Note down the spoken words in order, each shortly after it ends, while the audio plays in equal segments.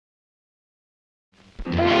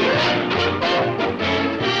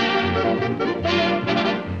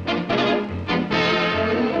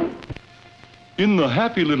In the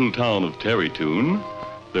happy little town of Terrytoon,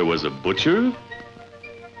 there was a butcher,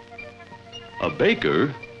 a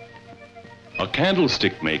baker, a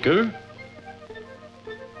candlestick maker,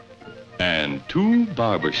 and 2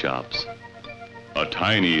 barber shops. A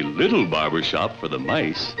tiny little barber shop for the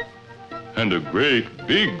mice, and a great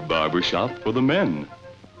big barber shop for the men.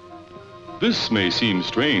 This may seem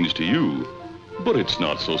strange to you, but it's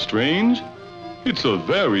not so strange. It's a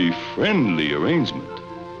very friendly arrangement.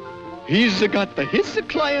 He's got his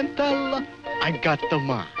clientele, I got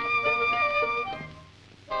mine.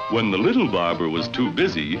 When the little barber was too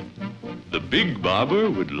busy, the big barber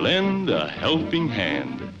would lend a helping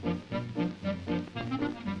hand.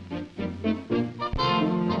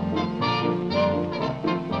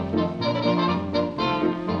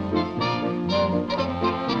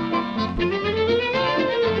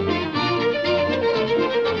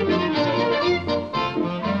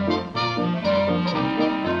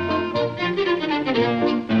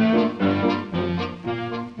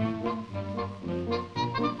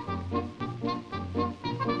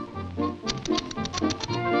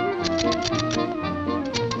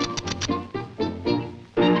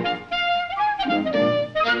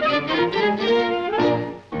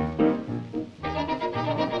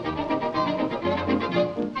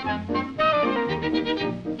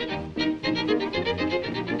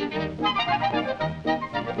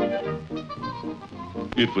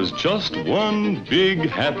 It was just one big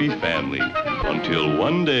happy family until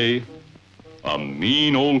one day a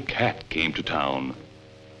mean old cat came to town.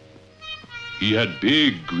 He had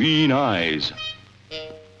big green eyes,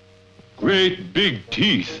 great big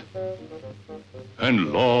teeth,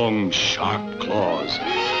 and long sharp claws.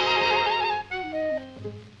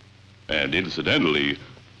 And incidentally,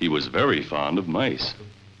 he was very fond of mice.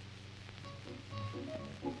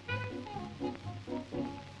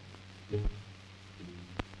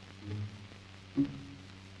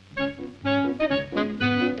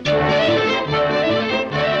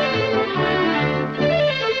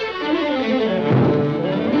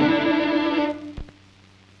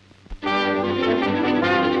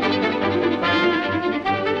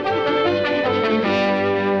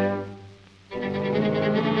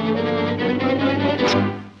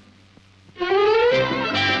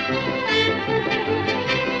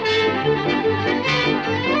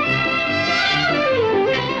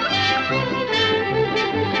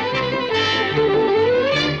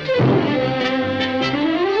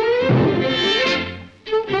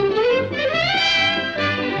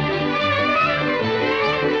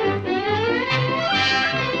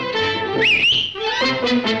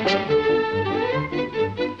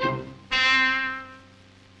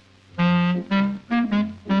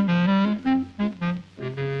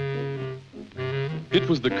 It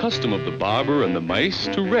was the custom of the barber and the mice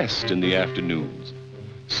to rest in the afternoons,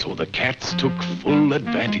 so the cats took full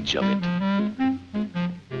advantage of it.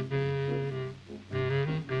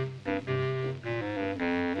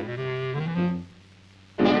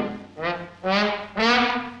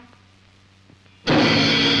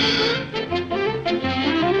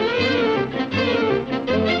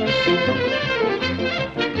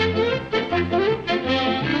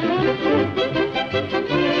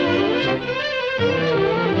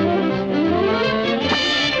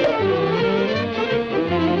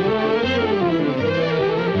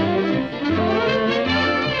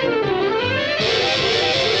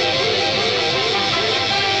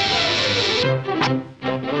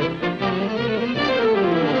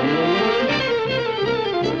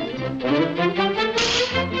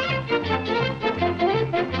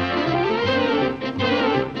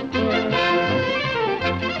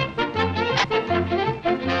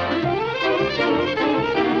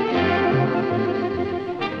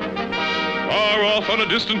 On a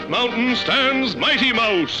distant mountain stands Mighty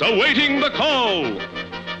Mouse, awaiting the call.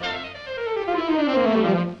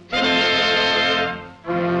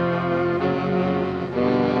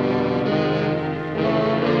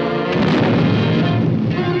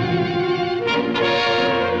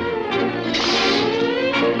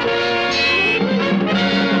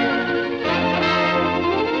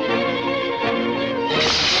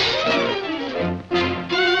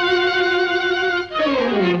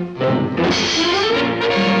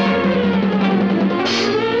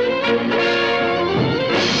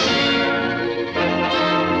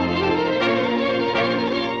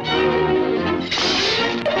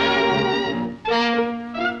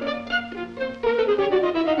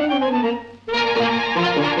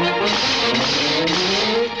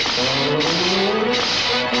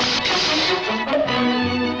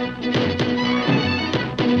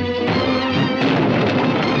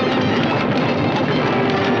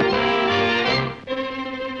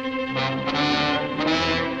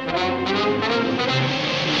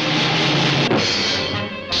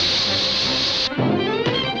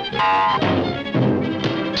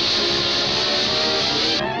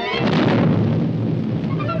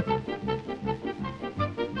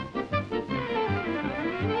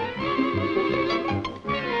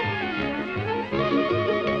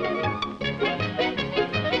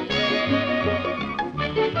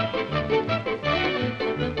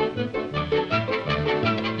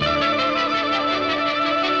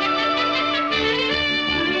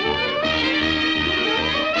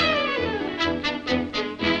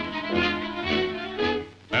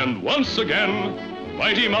 And once again,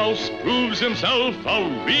 Mighty Mouse proves himself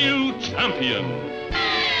a real champion.